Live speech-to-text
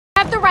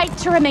have the right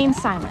to remain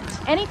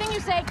silent. Anything you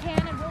say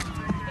can and will be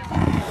used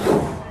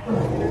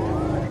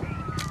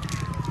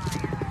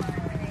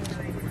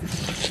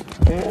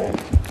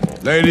against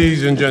you.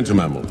 Ladies and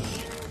gentlemen,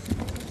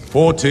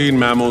 14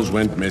 mammals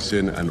went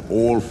missing, and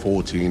all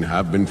 14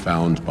 have been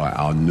found by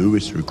our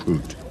newest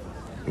recruit,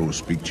 who will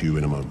speak to you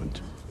in a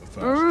moment.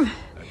 I'm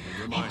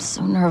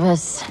so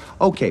nervous.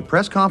 Okay,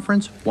 press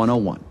conference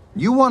 101.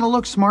 You want to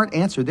look smart,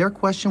 answer their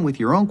question with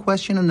your own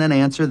question, and then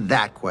answer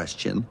that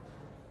question.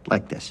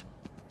 Like this.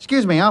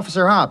 Excuse me,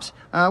 Officer Hops.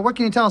 What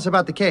can you tell us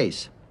about the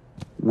case?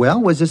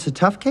 Well, was this a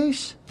tough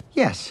case?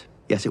 Yes.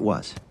 Yes, it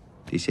was.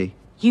 DC?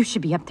 You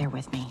should be up there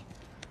with me.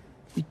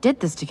 We did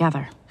this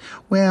together.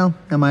 Well,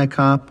 am I a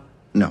cop?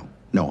 No,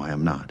 I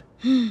am not.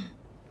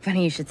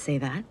 Funny you should say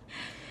that.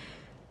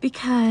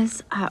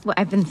 Because, well,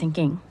 I've been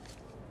thinking,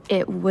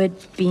 it would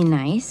be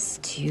nice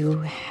to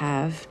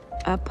have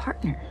a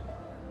partner.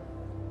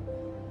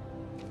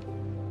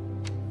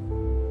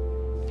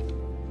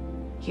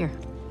 Here,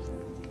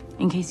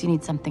 in case you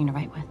need something to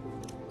write with.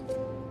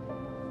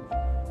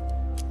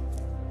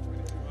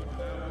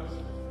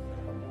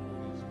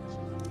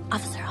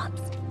 Officer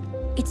Hobbs,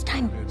 it's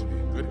time. To be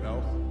in good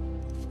health,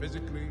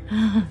 physically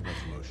and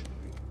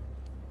emotionally.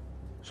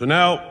 So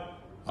now,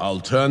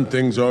 I'll turn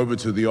things over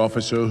to the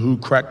officer who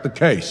cracked the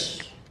case.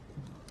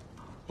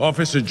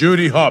 Officer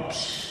Judy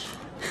Hobbs.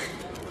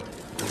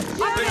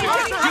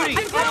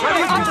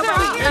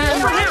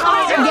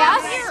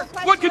 Yes?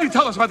 What can you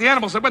tell us about the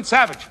animals that went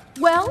savage?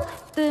 Well,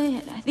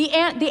 the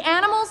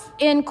animals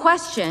in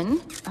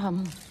question,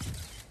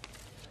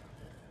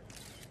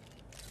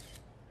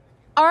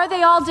 are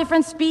they all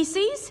different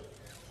species?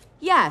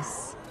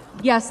 Yes.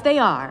 Yes, they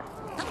are.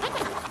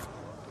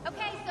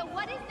 Okay, so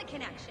what is the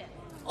connection?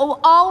 Oh,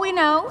 all we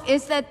know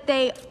is that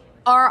they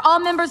are all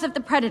members of the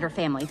predator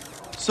family.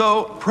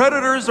 So,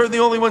 predators are the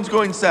only ones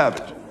going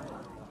savage.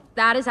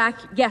 That is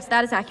accurate. Yes,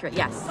 that is accurate,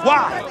 yes.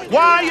 Why?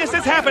 Why is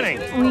this happening?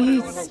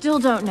 We still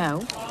don't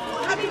know.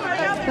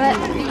 But,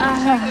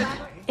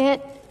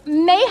 it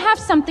may have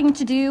something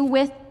to do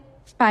with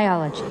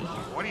biology.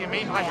 What do you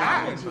mean by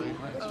that?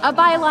 A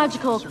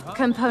biological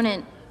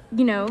component,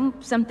 you know,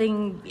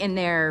 something in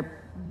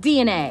their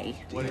DNA.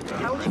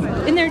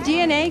 In their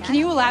DNA? Can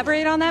you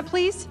elaborate on that,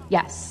 please?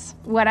 Yes.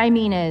 What I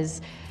mean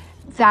is,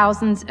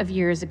 thousands of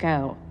years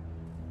ago,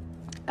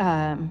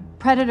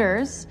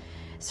 predators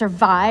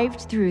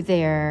survived through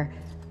their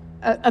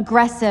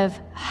aggressive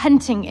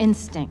hunting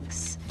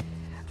instincts.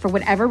 For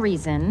whatever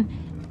reason,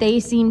 they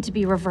seem to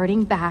be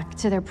reverting back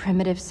to their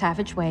primitive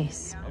savage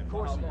ways. Of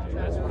course. Could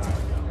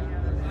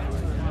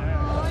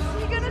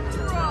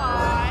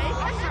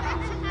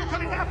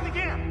it happen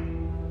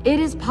again? It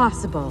is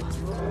possible.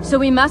 So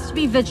we must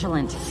be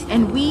vigilant.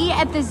 And we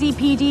at the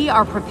ZPD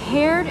are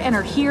prepared and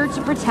are here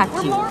to protect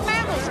you. More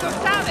mammals go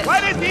savage.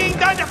 What is being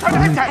done to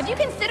protect us? Have you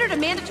considered a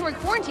mandatory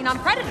quarantine on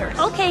predators?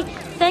 Okay,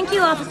 thank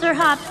you, Officer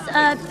Hops.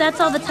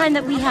 That's all the time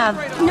that we have.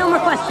 No more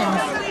questions.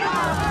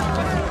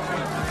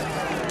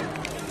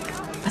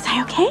 Was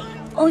I okay?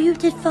 Oh, you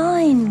did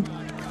fine.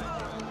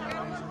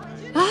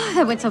 Oh,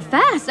 that went so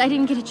fast. I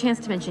didn't get a chance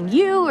to mention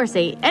you or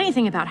say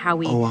anything about how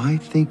we... Oh, I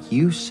think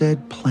you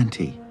said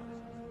plenty.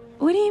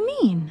 What do you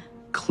mean?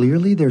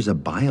 Clearly there's a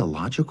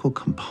biological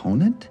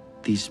component?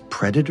 These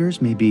predators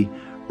may be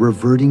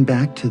reverting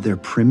back to their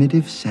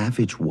primitive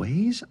savage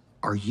ways?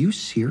 Are you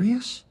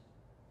serious?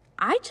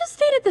 I just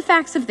stated the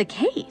facts of the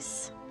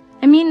case.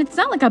 I mean, it's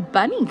not like a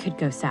bunny could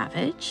go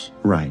savage.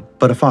 Right,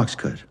 but a fox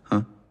could,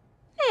 huh?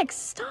 Nick,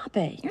 stop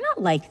it. You're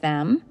not like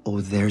them.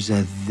 Oh, there's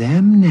a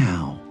them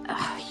now.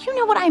 You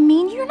know what I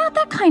mean. You're not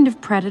that kind of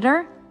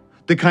predator.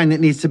 The kind that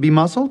needs to be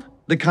muzzled?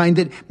 The kind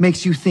that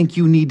makes you think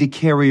you need to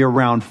carry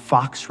around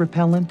fox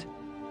repellent?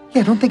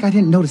 Yeah, don't think I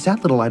didn't notice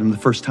that little item the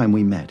first time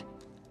we met.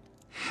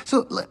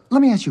 So,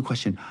 let me ask you a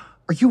question.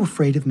 Are you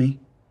afraid of me?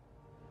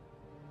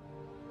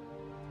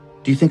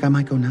 Do you think I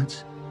might go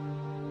nuts?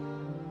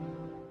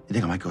 You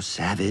think I might go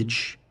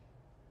savage?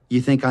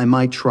 You think I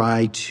might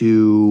try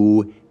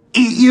to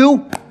eat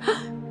you?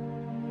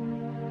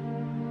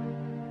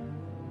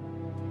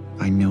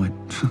 I knew it.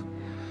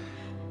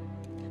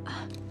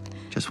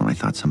 Just when I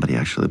thought somebody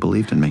actually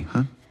believed in me,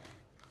 huh?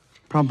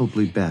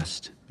 Probably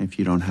best if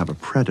you don't have a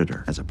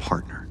predator as a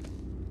partner.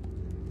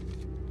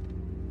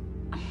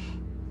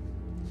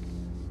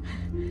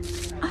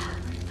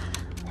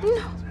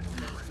 No.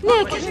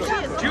 Nick!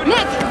 Judy,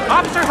 Nick!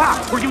 Officer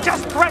Hobbs, were you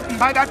just threatened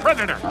by that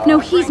predator? No,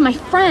 he's my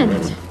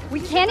friend. We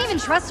can't even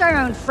trust our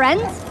own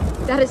friends?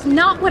 That is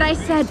not what I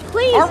said.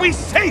 Please! Are we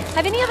safe?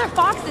 Have any other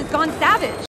foxes gone savage?